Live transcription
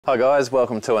Hi guys,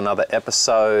 welcome to another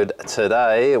episode.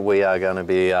 Today we are going to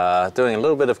be doing a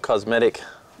little bit of cosmetic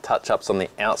touch-ups on the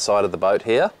outside of the boat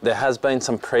here. There has been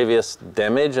some previous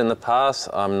damage in the past.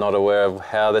 I'm not aware of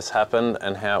how this happened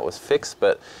and how it was fixed,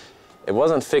 but it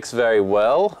wasn't fixed very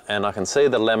well, and I can see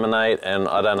the laminate, and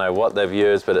I don't know what they've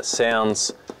used, but it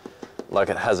sounds like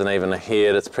it hasn't even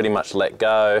adhered. It's pretty much let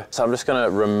go. So I'm just going to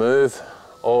remove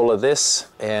all of this,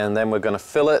 and then we're going to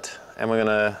fill it, and we're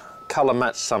going to colour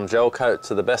match some gel coat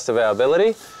to the best of our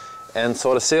ability and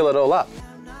sort of seal it all up.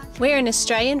 We're an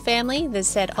Australian family that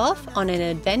set off on an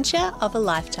adventure of a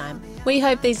lifetime. We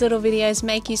hope these little videos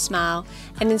make you smile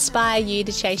and inspire you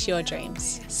to chase your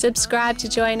dreams. Subscribe to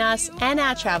join us and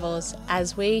our travels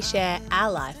as we share our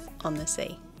life on the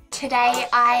sea. Today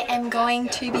I am going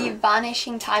to be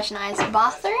varnishing Taj and I's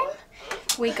bathroom.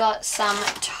 We got some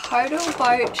Total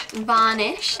Boat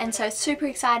varnish, and so it's super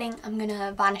exciting. I'm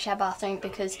gonna varnish our bathroom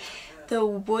because the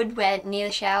wood near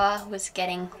the shower was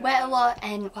getting wet a lot,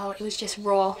 and well, it was just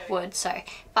raw wood, so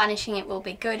varnishing it will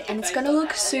be good and it's gonna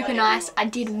look super nice. I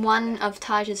did one of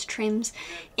Taj's trims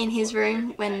in his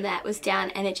room when that was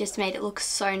down, and it just made it look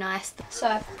so nice. So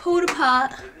I've pulled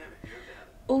apart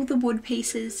all the wood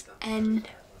pieces, and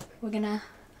I'm gonna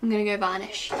go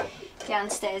varnish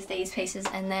downstairs these pieces,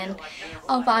 and then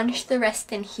I'll varnish the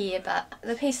rest in here, but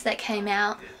the piece that came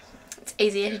out, it's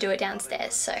easier to do it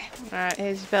downstairs. So Alright,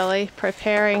 here's Belly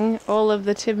preparing all of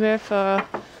the timber for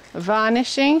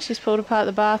varnishing. She's pulled apart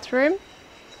the bathroom,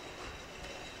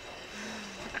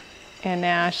 and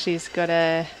now she's got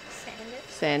to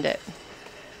sand it.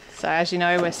 So as you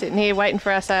know, we're sitting here waiting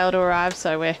for our sail to arrive,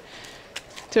 so we're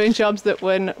doing jobs that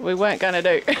we weren't going to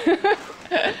do.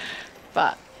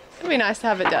 But it'd be nice to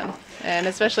have it done, and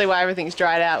especially while everything's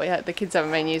dried out. The kids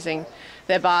haven't been using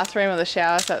their bathroom or the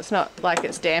shower, so it's not like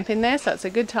it's damp in there, so it's a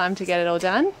good time to get it all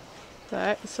done.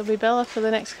 So this will be Bella for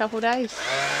the next couple of days.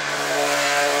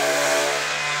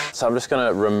 So I'm just going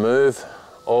to remove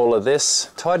all of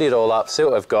this, tidy it all up, see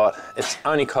what we've got. It's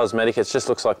only cosmetic, it just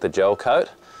looks like the gel coat.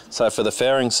 So for the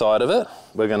fairing side of it,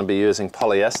 we're going to be using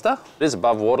polyester. It is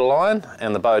above waterline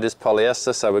and the boat is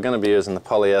polyester, so we're going to be using the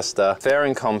polyester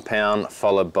fairing compound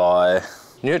followed by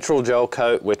neutral gel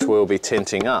coat, which we'll be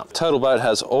tinting up. Total Boat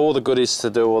has all the goodies to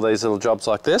do all these little jobs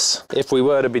like this. If we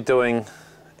were to be doing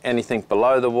anything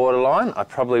below the waterline, I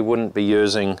probably wouldn't be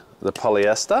using the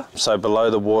polyester. So below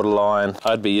the waterline,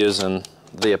 I'd be using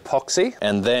the epoxy,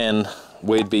 and then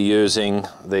we'd be using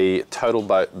the Total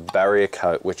Boat barrier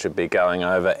coat, which would be going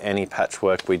over any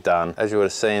patchwork we've done. As you would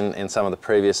have seen in some of the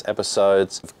previous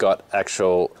episodes, we've got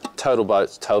actual Total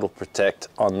Boat's Total Protect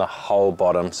on the whole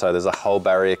bottom, so there's a whole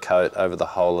barrier coat over the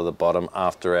whole of the bottom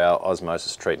after our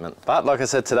osmosis treatment. But like I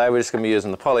said, today we're just going to be using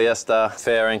the polyester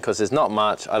fairing because there's not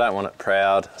much. I don't want it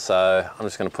proud, so I'm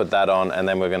just going to put that on, and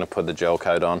then we're going to put the gel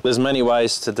coat on. There's many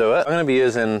ways to do it. I'm going to be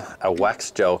using a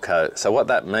wax gel coat. So what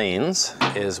that means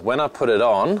is when I put it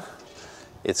on,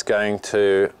 it's going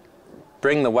to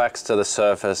bring the wax to the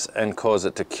surface and cause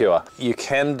it to cure. You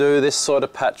can do this sort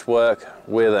of patchwork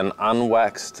with an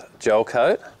unwaxed gel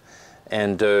coat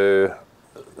and do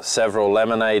several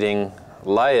laminating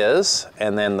layers,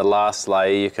 and then the last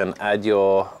layer you can add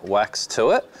your wax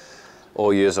to it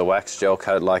or use a wax gel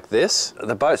coat like this.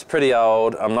 The boat's pretty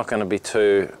old. I'm not going to be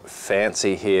too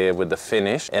fancy here with the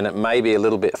finish, and it may be a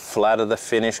little bit flatter, the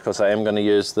finish, because I am going to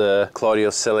use the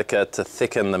colloidal silica to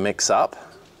thicken the mix up,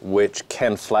 which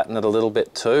can flatten it a little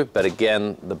bit too. But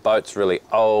again, the boat's really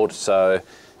old, so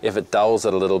if it dulls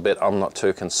it a little bit, I'm not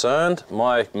too concerned.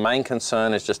 My main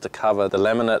concern is just to cover the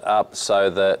laminate up so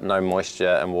that no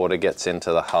moisture and water gets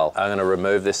into the hull. I'm going to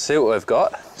remove this, see what we've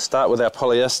got. Start with our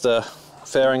polyester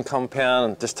fairing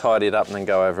compound, just tidy it up and then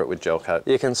go over it with gel coat.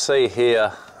 You can see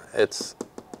here,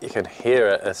 you can hear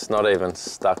it, it's not even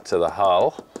stuck to the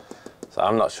hull. So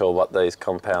I'm not sure what these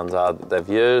compounds are that they've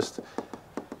used.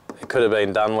 It could have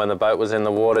been done when the boat was in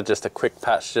the water, just a quick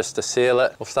patch just to seal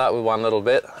it. We'll start with one little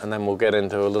bit and then we'll get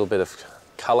into a little bit of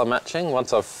colour matching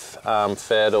once I've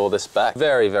faired all this back.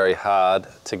 Very, very hard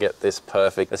to get this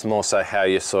perfect. It's more so how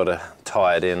you sort of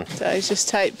tie it in. So he's just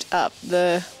taped up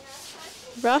the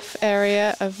rough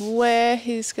area of where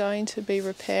he's going to be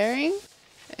repairing,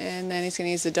 and then he's going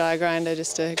to use the die grinder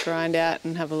just to grind out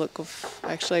and have a look of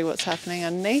actually what's happening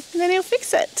underneath, and then he'll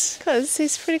fix it because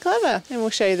he's pretty clever, and we'll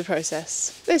show you the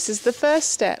process. This is the first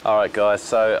step. Alright guys,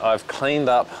 so I've cleaned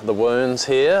up the wounds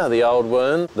here, the old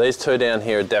wound. These two down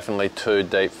here are definitely too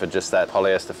deep for just that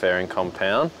polyester fairing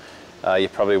compound. You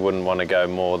probably wouldn't want to go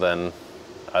more than,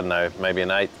 I don't know, maybe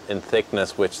an 8 in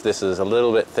thickness, which this is a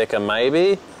little bit thicker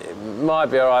maybe. It might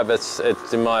be alright, but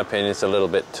it's, in my opinion, it's a little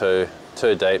bit too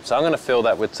deep. So I'm going to fill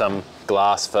that with some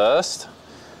glass first,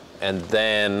 and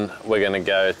then we're going to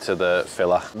go to the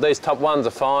filler. These top ones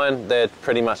are fine. They're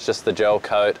pretty much just the gel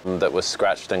coat that was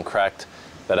scratched and cracked.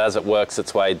 But as it works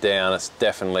its way down, it's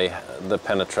definitely, the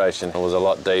penetration was a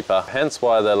lot deeper. Hence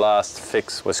why the last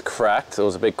fix was cracked. There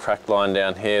was a big cracked line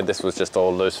down here. This was just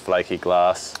all loose, flaky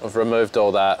glass. I've removed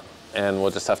all that, and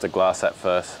we'll just have to glass that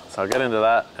first. So I'll get into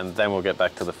that, and then we'll get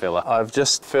back to the filler. I've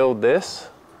just filled this.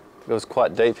 It was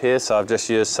quite deep here, so I've just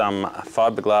used some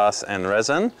fiberglass and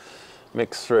resin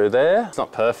mixed through there. It's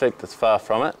not perfect, it's far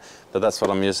from it, but that's what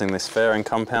I'm using this fairing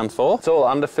compound for. It's all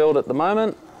underfilled at the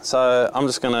moment. So I'm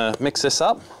just going to mix this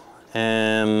up,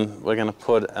 and we're going to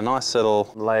put a nice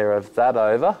little layer of that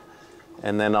over,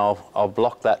 and then I'll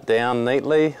block that down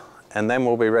neatly, and then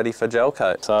we'll be ready for gel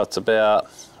coat. So it's about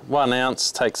 1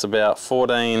 ounce, takes about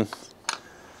 14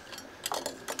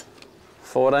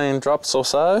 drops or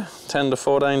so, 10 to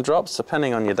 14 drops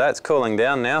depending on your day. It's cooling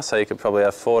down now, so you could probably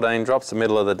have 14 drops. The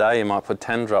middle of the day you might put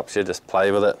 10 drops. You just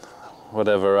play with it,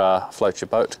 whatever floats your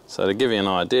boat. So to give you an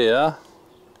idea,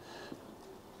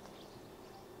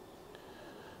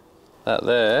 that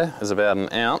there is about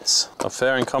 1 ounce of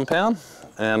fairing compound,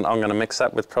 and I'm going to mix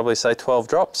that with probably say 12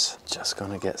 drops. Just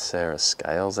going to get Sarah's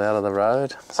scales out of the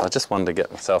road. So I just wanted to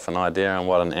get myself an idea on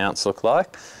what 1 ounce looked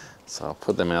like. So I'll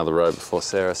put them out of the road before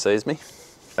Sarah sees me.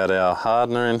 Got our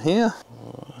hardener in here.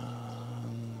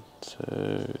 1,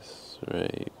 2,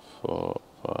 3, 4,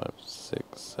 5,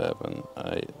 6, 7,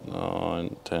 8,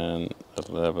 9, 10,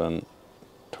 11,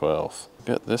 12.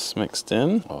 Get this mixed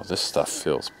in. Oh, this stuff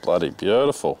feels bloody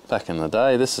beautiful. Back in the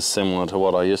day, this is similar to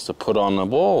what I used to put on the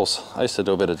walls. I used to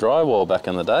do a bit of drywall back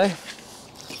in the day.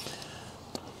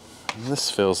 And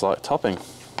this feels like topping.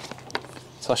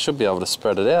 So I should be able to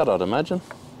spread it out, I'd imagine.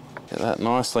 Get that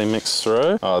nicely mixed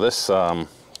through. Oh, this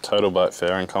Total Boat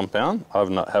fairing compound,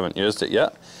 haven't used it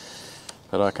yet,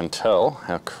 but I can tell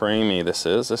how creamy this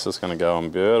is. This is going to go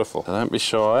on beautiful. So don't be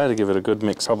shy to give it a good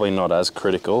mix. Probably not as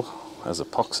critical as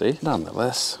epoxy.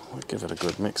 Nonetheless, we'll give it a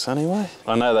good mix anyway.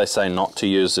 I know they say not to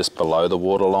use this below the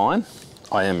waterline.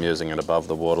 I am using it above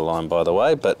the waterline, by the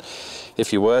way, but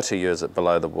if you were to use it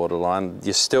below the waterline,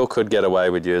 you still could get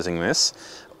away with using this.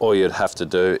 All you'd have to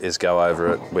do is go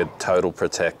over it with Total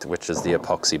Protect, which is the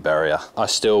epoxy barrier. I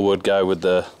still would go with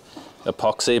the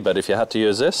epoxy, but if you had to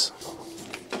use this,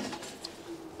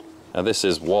 now this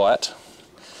is white,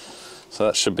 so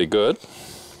that should be good.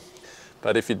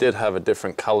 But if you did have a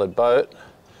different coloured boat,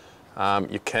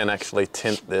 you can actually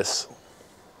tint this.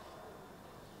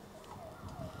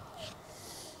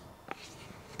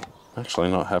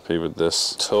 Actually not happy with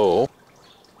this tool.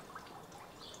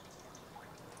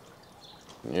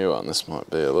 New one, this might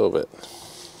be a little bit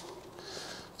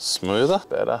smoother,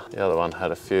 better. The other one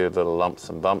had a few little lumps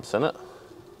and bumps in it.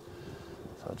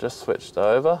 So I just switched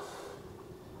over.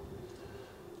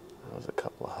 There's a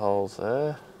couple of holes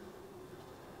there.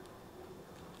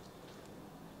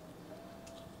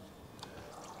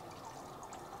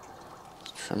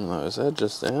 Trim those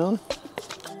edges down.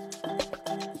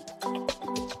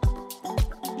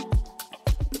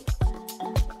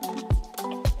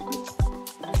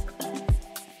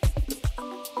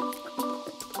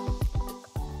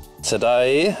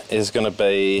 Today is going to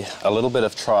be a little bit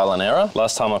of trial and error.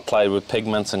 Last time I played with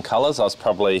pigments and colours, I was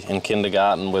probably in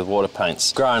kindergarten with water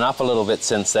paints. Grown up a little bit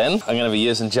since then, I'm going to be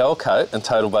using gel coat and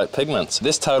Total Boat pigments.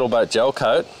 This Total Boat gel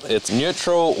coat, it's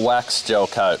neutral wax gel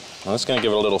coat. I'm just going to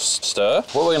give it a little stir.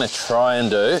 What we're going to try and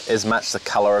do is match the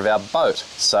colour of our boat.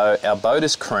 So our boat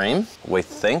is cream, we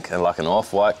think, and like an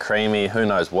off-white, creamy, who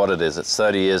knows what it is. It's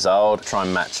 30 years old. Try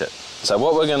and match it. So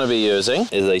what we're going to be using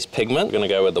is these pigments. We're going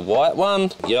to go with the white one,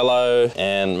 yellow,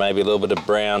 and maybe a little bit of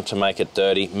brown to make it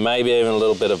dirty. Maybe even a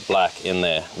little bit of black in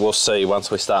there. We'll see once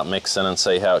we start mixing and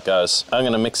see how it goes. I'm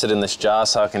going to mix it in this jar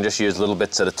so I can just use little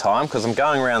bits at a time, because I'm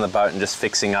going around the boat and just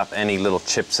fixing up any little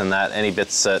chips and that, any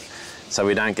bits that, so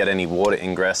we don't get any water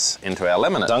ingress into our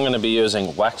laminate. So I'm going to be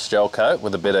using wax gel coat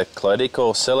with a bit of Clodic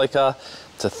or silica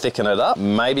to thicken it up.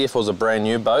 Maybe if it was a brand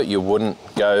new boat, you wouldn't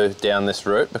go down this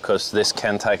route, because this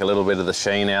can take a little bit of the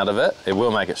sheen out of it. It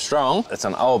will make it strong. It's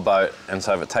an old boat, and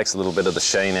so if it takes a little bit of the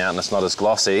sheen out and it's not as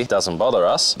glossy, it doesn't bother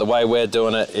us. The way we're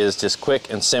doing it is just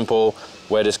quick and simple.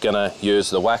 We're just gonna use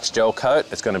the wax gel coat.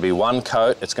 It's gonna be one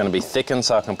coat. It's gonna be thickened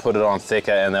so I can put it on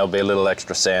thicker, and there'll be a little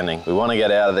extra sanding. We wanna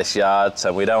get out of this yard,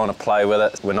 so we don't wanna play with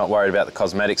it. We're not worried about the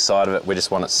cosmetic side of it. We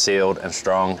just want it sealed and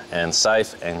strong and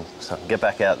safe, and so get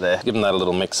back out there. Give them that a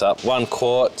little mix up. 1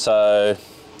 quart, so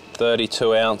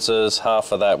 32 ounces.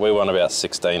 Half of that, we want about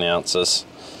 16 ounces,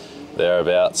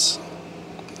 thereabouts.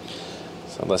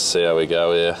 So let's see how we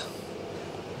go here.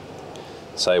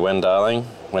 Say when, darling?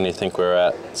 When you think we're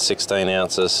at 16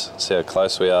 ounces, see how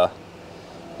close we are?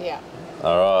 Yeah.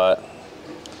 All right.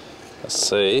 Let's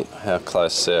see how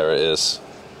close Sarah is.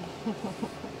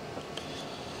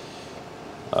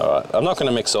 Alright, I'm not going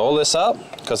to mix all this up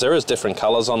because there is different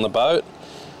colours on the boat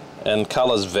and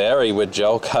colours vary with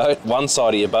Gelcoat. One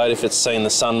side of your boat, if it's seen the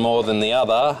sun more than the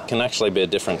other, can actually be a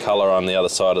different colour on the other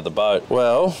side of the boat.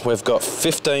 Well, we've got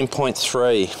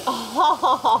 15.3.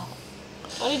 Oh,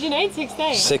 what did you need,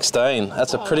 16? 16.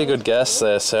 That's a pretty good guess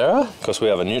there, Sarah. Because we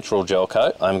have a neutral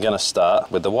Gelcoat, I'm going to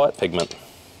start with the white pigment.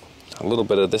 A little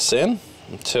bit of this in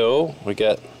until we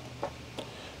get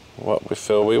what we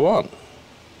feel we want.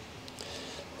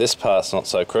 This part's not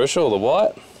so crucial, the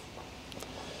white,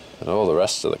 but all the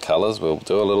rest of the colours we'll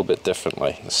do a little bit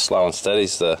differently. Slow and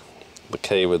steady's the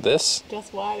key with this.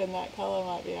 Just white in that colour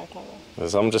might be our colour.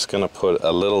 Because I'm just going to put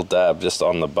a little dab just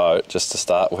on the boat just to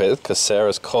start with, because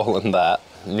Sarah's calling that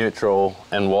neutral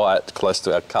and white close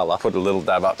to our colour. Put a little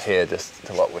dab up here just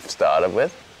to what we've started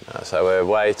with. So we're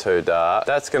way too dark.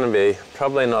 That's going to be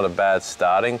probably not a bad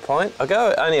starting point. I'll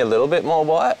go only a little bit more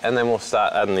white and then we'll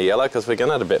start adding the yellow because we're going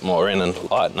to add a bit more in and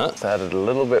lighten it. So added a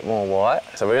little bit more white.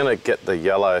 So we're going to get the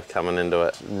yellow coming into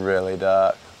it really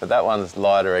dark. But that one's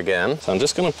lighter again. So I'm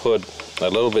just going to put a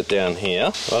little bit down here.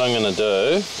 What I'm going to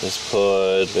do is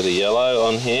put a bit of yellow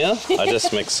on here. I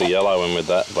just mixed the yellow in with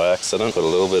that by accident. Put a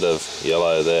little bit of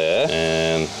yellow there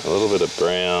and a little bit of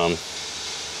brown.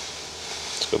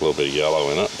 Got a little bit of yellow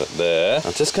in it, but there.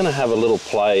 I'm just going to have a little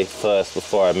play first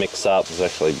before I mix up. There's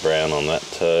actually brown on that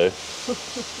too.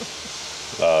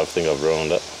 Oh, I think I've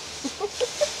ruined it.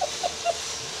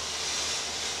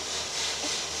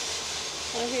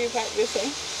 How are you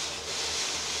practicing?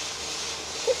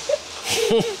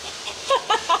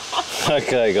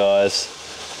 Okay guys,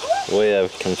 we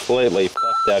have completely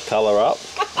fucked our colour up.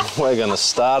 We're going to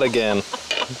start again.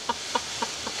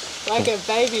 Like a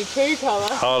baby poo colour.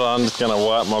 Hold on, I'm just going to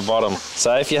wipe my bottom.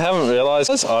 So if you haven't realised,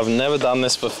 I've never done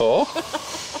this before.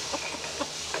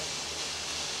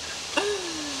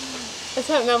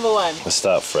 Attempt number 1. Let's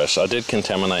start fresh. I did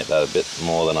contaminate that a bit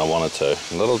more than I wanted to.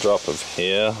 A little drop of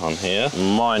here on here.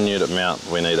 Minute amount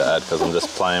we need to add because I'm just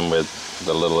playing with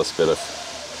the littlest bit of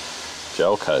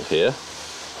Gelcoat here.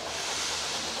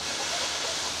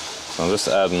 So I'm just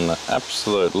adding an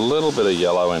absolute little bit of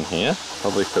yellow in here.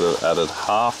 Probably could have added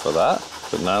half of that,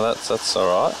 but no, that's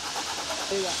all right.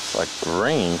 It's like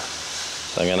green.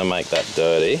 So I'm going to make that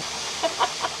dirty.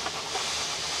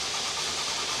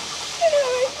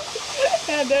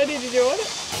 How dirty did you want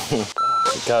it?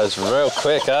 It goes real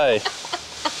quick, eh?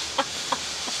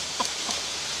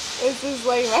 This is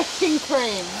like making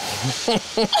cream.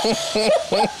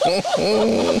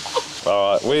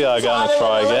 All right, we are going to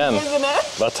try again. Isn't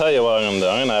it? I'll tell you what I'm going to do.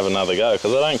 I'm going to have another go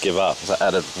because I don't give up. I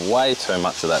added way too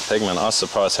much of that pigment. I was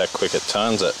surprised how quick it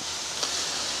turns it.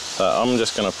 So I'm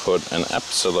just going to put an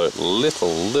absolute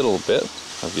little bit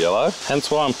of yellow.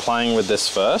 Hence why I'm playing with this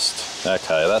first.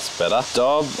 Okay, that's better.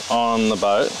 Daub on the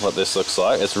boat what this looks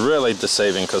like. It's really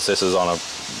deceiving because this is on a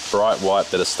bright white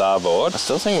bit of starboard. I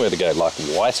still think we're going to go like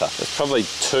whiter. There's probably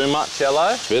too much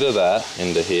yellow. Bit of that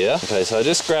into here. Okay, so I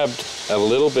just grabbed a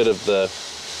little bit of the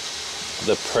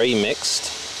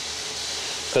pre-mixed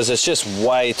because it's just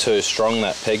way too strong,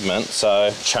 that pigment, so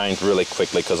it changed really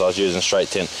quickly because I was using straight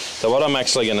tin. So what I'm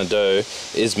actually going to do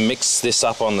is mix this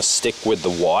up on the stick with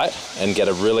the white and get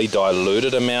a really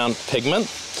diluted amount of pigment.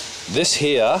 This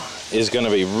here is going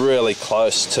to be really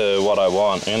close to what I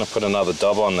want. I'm going to put another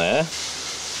dab on there.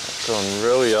 It's gone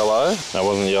real yellow. That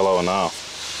wasn't yellow enough.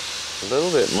 A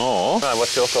little bit more. No,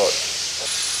 what's your thought?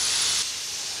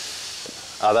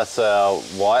 Oh, that's our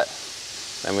white.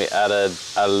 Then we added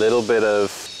a little bit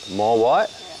of more white.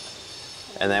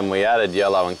 And then we added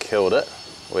yellow and killed it.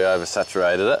 We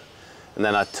oversaturated it. And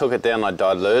then I took it down, I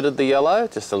diluted the yellow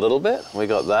just a little bit. We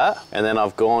got that. And then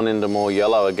I've gone into more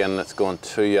yellow again and it's gone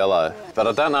too yellow. But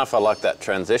I don't know if I like that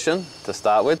transition to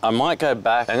start with. I might go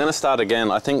back. I'm gonna start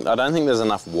again. I don't think there's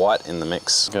enough white in the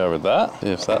mix. Go with that,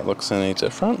 see if that looks any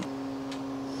different.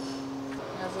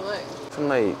 How's it look? For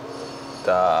me,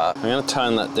 dark. I'm going to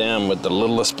tone that down with the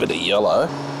littlest bit of yellow.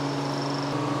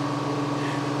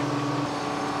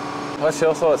 What's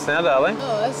your thoughts now, darling?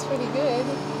 Oh, that's pretty good.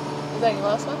 Is that your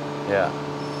last one? Yeah.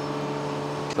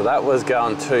 So that was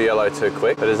going too yellow too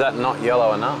quick, but is that not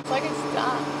yellow enough? It's like it's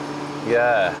dark.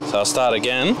 Yeah. So I'll start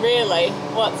again. Really,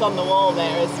 what's on the wall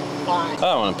there is fine. I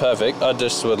don't want it perfect, I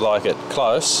just would like it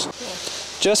close. Yeah.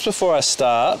 Just before I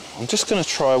start, I'm just going to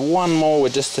try one more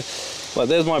with just like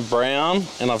there's my brown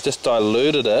and I've just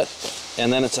diluted it,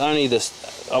 and then it's only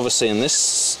this, obviously in this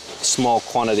small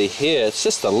quantity here, it's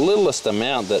just the littlest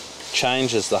amount that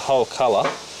changes the whole colour.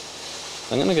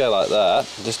 I'm going to go like that,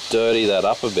 just dirty that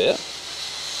up a bit.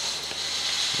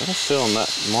 I have a feeling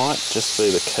that might just be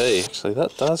the key. Actually,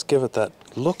 that does give it that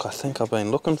look I think I've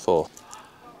been looking for.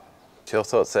 What's your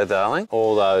thoughts there, darling?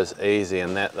 All those easy,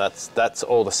 and that's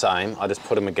all the same. I just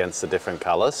put them against the different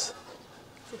colours.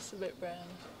 Just a bit brown.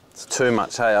 It's too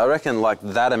much, hey? I reckon like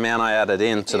that amount I added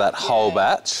into that whole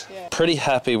batch. Yeah. Pretty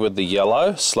happy with the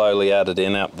yellow, slowly added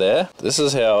in up there. This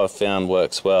is how I found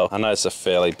works well. I know it's a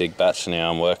fairly big batch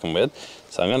now I'm working with,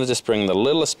 so I'm going to just bring the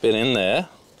littlest bit in there,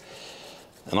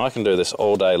 and I can do this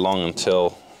all day long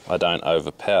until I don't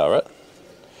overpower it.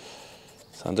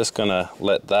 So I'm just going to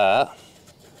let that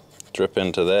drip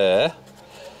into there.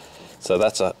 So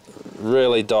that's a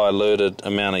really diluted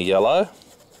amount of yellow.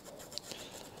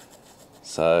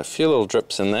 So a few little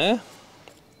drips in there.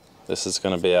 This is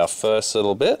going to be our first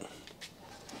little bit.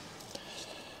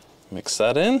 Mix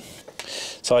that in.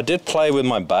 So I did play with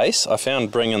my base. I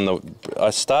found I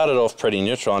started off pretty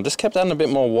neutral and just kept adding a bit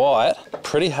more white.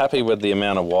 Pretty happy with the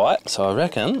amount of white. So I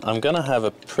reckon I'm going to have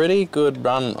a pretty good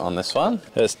run on this one.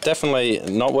 It's definitely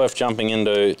not worth jumping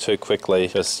into too quickly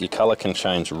because your colour can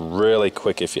change really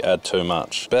quick if you add too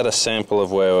much. Better sample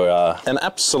of where we are. An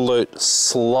absolute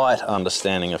slight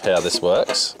understanding of how this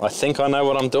works. I think I know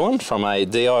what I'm doing from a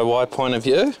DIY point of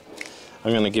view.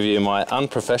 I'm going to give you my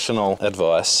unprofessional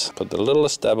advice. Put the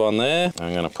littlest dab on there.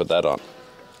 I'm going to put that on.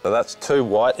 So that's too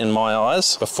white in my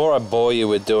eyes. Before I bore you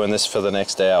with doing this for the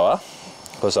next hour,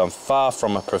 because I'm far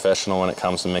from a professional when it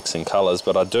comes to mixing colours,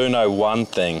 but I do know one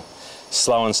thing.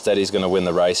 Slow and steady is going to win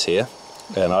the race here.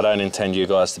 And I don't intend you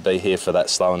guys to be here for that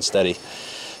slow and steady.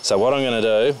 So what I'm going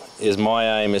to do is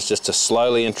my aim is just to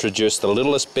slowly introduce the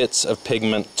littlest bits of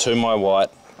pigment to my white,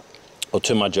 or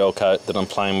to my gel coat that I'm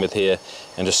playing with here,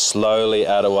 and just slowly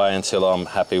add away until I'm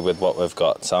happy with what we've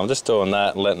got. So I'm just doing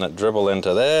that and letting it dribble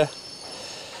into there,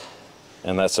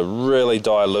 and that's a really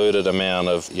diluted amount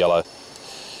of yellow.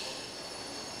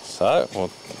 So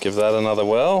we'll give that another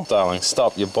whirl. Darling,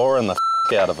 stop, you're boring the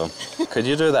out of them. Could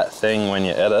you do that thing when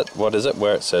you edit, what is it,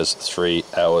 where it says 3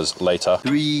 hours later?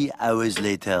 3 hours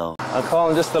later. I'm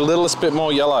calling just the littlest bit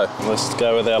more yellow. Let's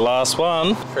go with our last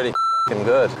one. Pretty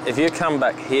good. If you come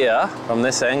back here from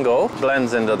this angle,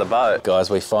 blends into the boat. Guys,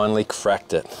 we finally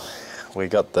cracked it. We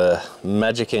got the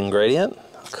magic ingredient.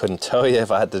 I couldn't tell you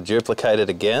if I had to duplicate it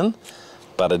again,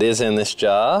 but it is in this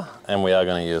jar and we are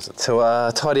going to use it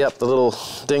to tidy up the little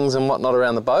dings and whatnot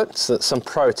around the boat. So some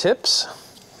pro tips.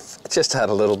 Just add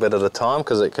a little bit at a time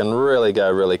because it can really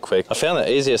go really quick. I found the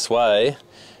easiest way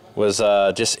was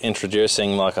just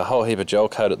introducing like a whole heap of gel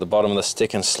coat at the bottom of the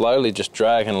stick and slowly just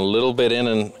dragging a little bit in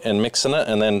and mixing it,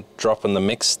 and then dropping the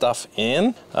mixed stuff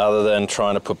in, other than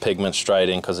trying to put pigment straight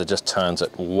in because it just turns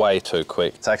it way too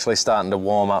quick. It's actually starting to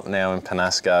warm up now in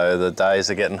Penasco. The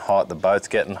days are getting hot, the boat's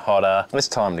getting hotter. It's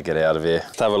time to get out of here.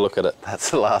 Let's have a look at it. That's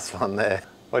the last one there.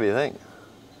 What do you think?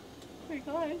 Pretty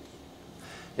nice.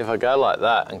 If I go like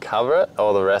that and cover it,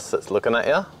 all the rest that's looking at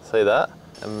you, see that?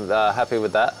 I'm happy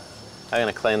with that. I'm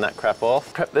going to clean that crap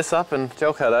off, prep this up and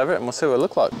gel coat over it, and we'll see what it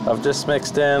looks like. I've just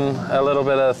mixed in a little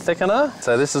bit of thickener.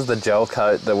 So this is the gel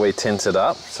coat that we tinted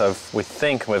up. So we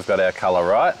think we've got our colour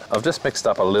right. I've just mixed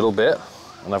up a little bit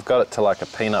and I've got it to like a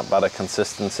peanut butter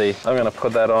consistency. I'm going to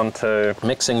put that onto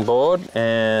mixing board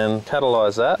and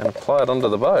catalyse that and apply it onto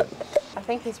the boat. I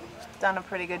think he's done a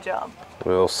pretty good job.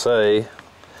 We'll see.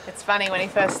 It's funny, when he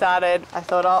first started, I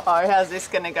thought, oh, how's this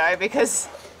going to go? Because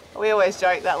we always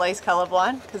joke that Lee's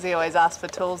colourblind, because he always asks for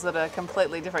tools that are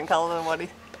completely different colour than what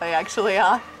they actually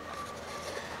are.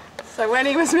 So when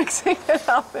he was mixing it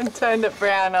up and turned it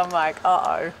brown, I'm like,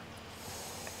 uh-oh.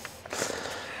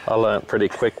 I learnt pretty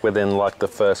quick within like the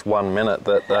first 1 minute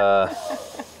that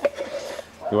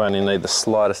you only need the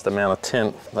slightest amount of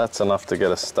tint. That's enough to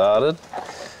get us started.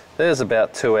 There's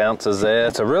about 2 ounces there.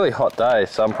 It's a really hot day,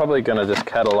 so I'm probably going to just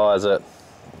catalyse it.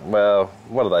 Well,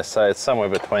 what do they say? It's somewhere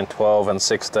between 12 and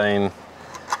 16,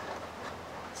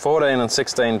 14 and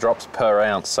 16 drops per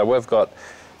ounce. So we've got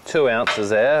 2 ounces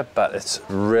there, but it's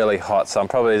really hot. So I'm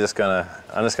probably just going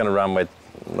to run with,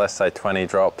 let's say, 20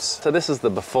 drops. So this is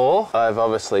the before. I've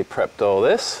obviously prepped all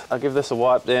this. I'll give this a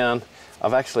wipe down.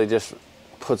 I've actually just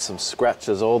put some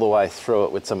scratches all the way through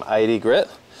it with some 80 grit,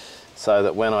 so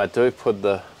that when I do put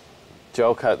the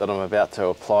gel coat that I'm about to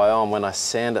apply on, when I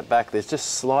sand it back, there's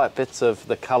just slight bits of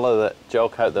the colour that gel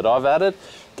coat that I've added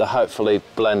to hopefully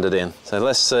blend it in. So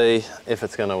let's see if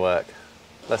it's going to work.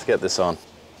 Let's get this on.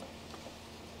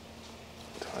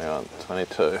 21,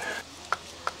 22.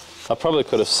 I probably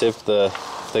could have sieved the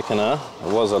thickener.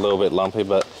 It was a little bit lumpy,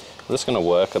 but I'm just going to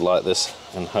work it like this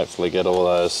and hopefully get all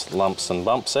those lumps and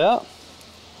bumps out.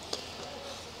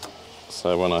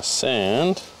 So when I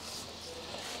sand,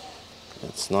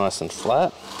 it's nice and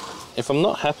flat. If I'm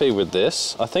not happy with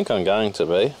this, I think I'm going to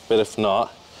be, but if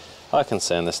not, I can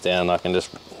sand this down, I can just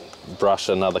brush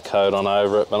another coat on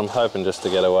over it, but I'm hoping just to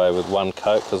get away with one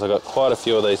coat because I've got quite a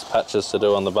few of these patches to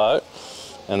do on the boat,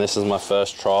 and this is my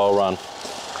first trial run.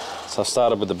 So I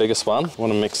started with the biggest one. I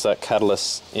want to mix that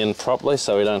catalyst in properly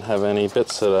so we don't have any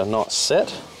bits that are not set.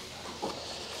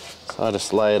 So I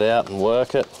just lay it out and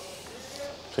work it,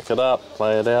 pick it up,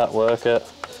 lay it out, work it,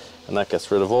 and that gets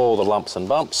rid of all the lumps and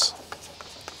bumps.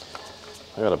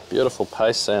 I've got a beautiful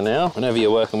paste there now. Whenever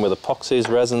you're working with epoxies,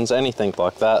 resins, anything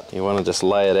like that, you want to just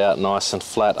lay it out nice and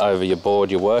flat over your board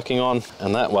you're working on,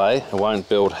 and that way it won't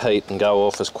build heat and go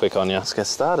off as quick on you. Let's get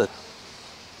started.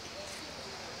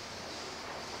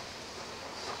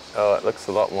 Oh, it looks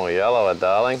a lot more yellower,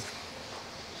 darling.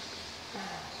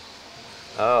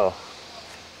 Oh.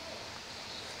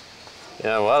 You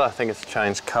know what? I think it's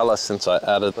changed colour since I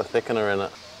added the thickener in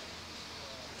it.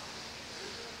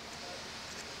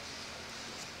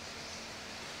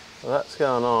 Well, that's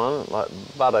going on like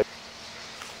butter.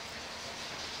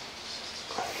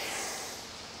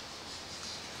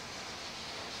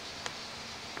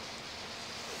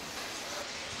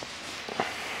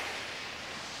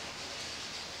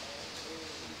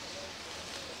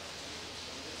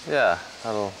 Yeah,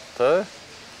 that'll do.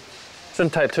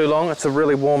 Shouldn't take too long, it's a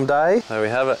really warm day. There we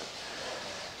have it.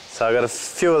 So I've got a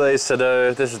few of these to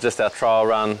do. This is just our trial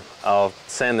run. I'll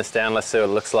sand this down, let's see what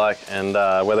it looks like, and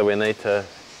whether we need to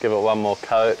give it one more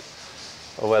coat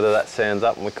or whether that sands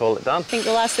up and we call it done. I think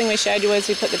the last thing we showed you was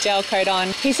we put the gel coat on.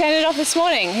 He sanded it off this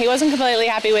morning. He wasn't completely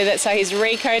happy with it, so he's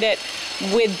recoated it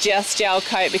with just gel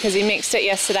coat because he mixed it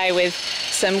yesterday with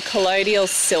some colloidal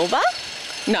silver.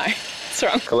 No, it's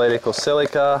wrong. Colloidal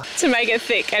silica. To make it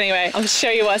thick. Anyway, I'll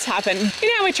show you what's happened. You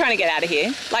know how we're trying to get out of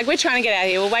here? Like, we're trying to get out of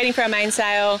here. We're waiting for our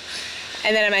mainsail,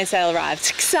 and then our mainsail arrived.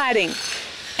 It's exciting.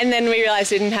 And then we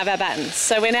realised we didn't have our battens.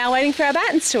 So we're now waiting for our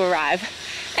battens to arrive.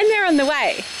 And they're on the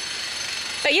way.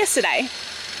 But yesterday,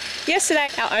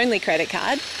 our only credit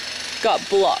card got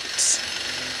blocked.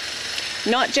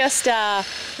 Not just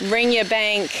ring your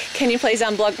bank, can you please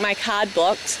unblock my card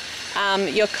blocked?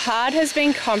 Your card has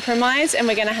been compromised and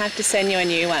we're going to have to send you a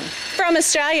new one from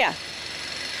Australia,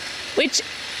 which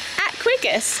at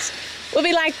quickest will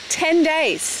be like 10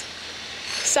 days.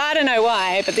 So I don't know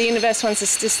why, but the universe wants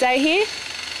us to stay here,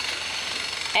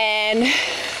 and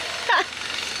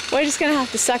we're just going to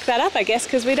have to suck that up, I guess,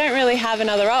 because we don't really have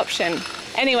another option.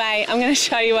 Anyway, I'm going to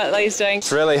show you what Lee's doing.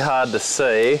 It's really hard to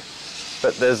see,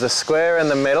 but there's a square in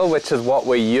the middle, which is what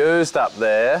we used up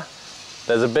there.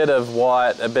 There's a bit of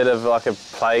white, a bit of like a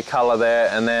play colour there,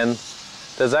 and then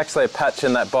there's actually a patch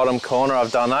in that bottom corner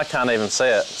I've done. I can't even see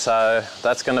it, so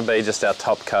that's going to be just our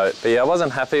top coat. But yeah, I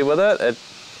wasn't happy with it.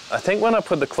 I think when I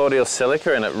put the colloidal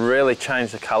silica in, it really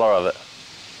changed the colour of it.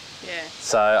 Yeah.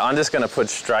 So I'm just going to put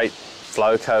straight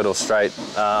flow coat or straight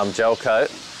gel coat.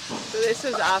 So this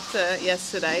is after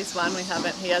yesterday's one.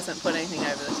 He hasn't put anything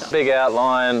over the top. Big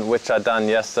outline, which I done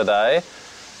yesterday.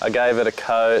 I gave it a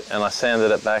coat and I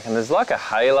sanded it back, and there's like a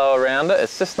halo around it.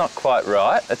 It's just not quite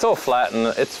right. It's all flat and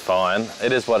it's fine.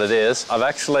 It is what it is. I've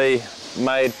actually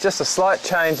made just a slight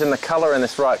change in the colour in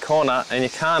this right corner, and you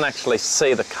can't actually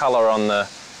see the colour on the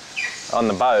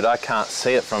boat. I can't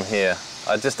see it from here.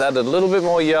 I just added a little bit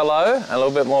more yellow and a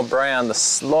little bit more brown, the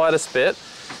slightest bit,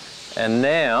 and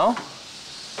now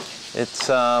it's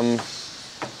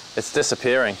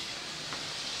disappearing.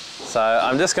 So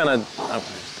I'm just gonna,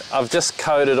 I've just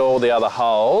coated all the other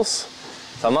holes,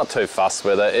 so I'm not too fussed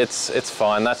with it. It's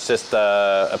fine. That's just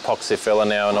epoxy filler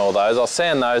now and all those. I'll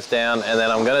sand those down, and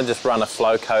then I'm gonna just run a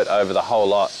flow coat over the whole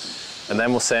lot, and then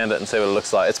we'll sand it and see what it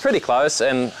looks like. It's pretty close,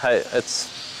 and hey,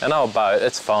 it's an old boat,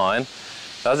 it's fine.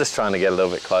 I was just trying to get a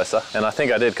little bit closer, and I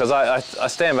think I did, because I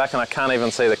stand back and I can't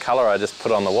even see the colour I just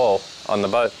put on the wall, on the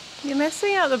boat. You're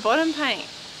messing up the bottom paint.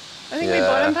 I think we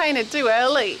bottom painted too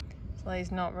early.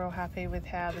 Lee's not real happy with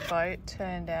how the boat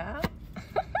turned out.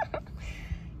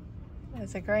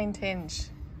 There's a green tinge.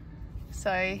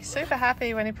 So he's super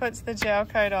happy when he puts the gel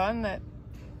coat on. That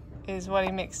is what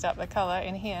he mixed up the colour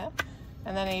in here.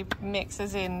 And then he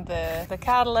mixes in the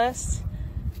catalyst,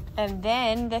 and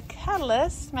then the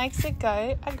catalyst makes it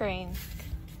go a green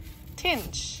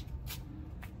tinge.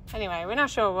 Anyway, we're not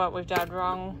sure what we've done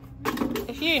wrong.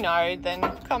 If you know, then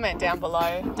comment down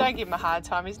below. Don't give him a hard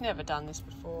time, he's never done this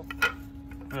before.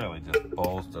 Really just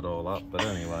ballsed it all up, but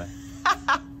anyway.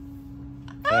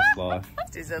 That's life.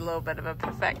 He's a little bit of a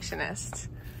perfectionist,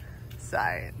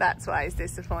 so that's why he's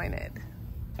disappointed.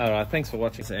 Alright, thanks for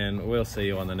watching and we'll see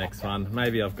you on the next one.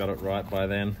 Maybe I've got it right by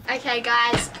then. Okay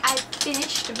guys, I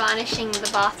finished varnishing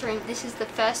the bathroom. This is the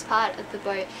first part of the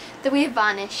boat that we have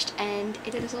varnished and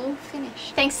it is all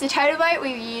finished. Thanks to Toto Boat,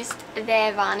 we used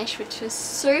their varnish, which was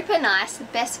super nice. The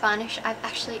best varnish I've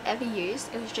actually ever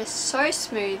used. It was just so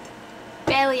smooth,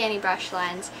 barely any brush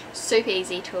lines, super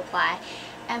easy to apply.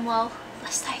 And well,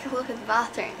 let's take a look at the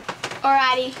bathroom.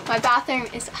 Alrighty, my bathroom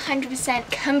is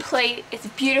 100% complete. It's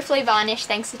beautifully varnished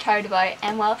thanks to Toto Boat.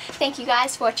 And well, thank you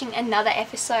guys for watching another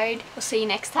episode. We'll see you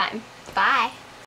next time. Bye!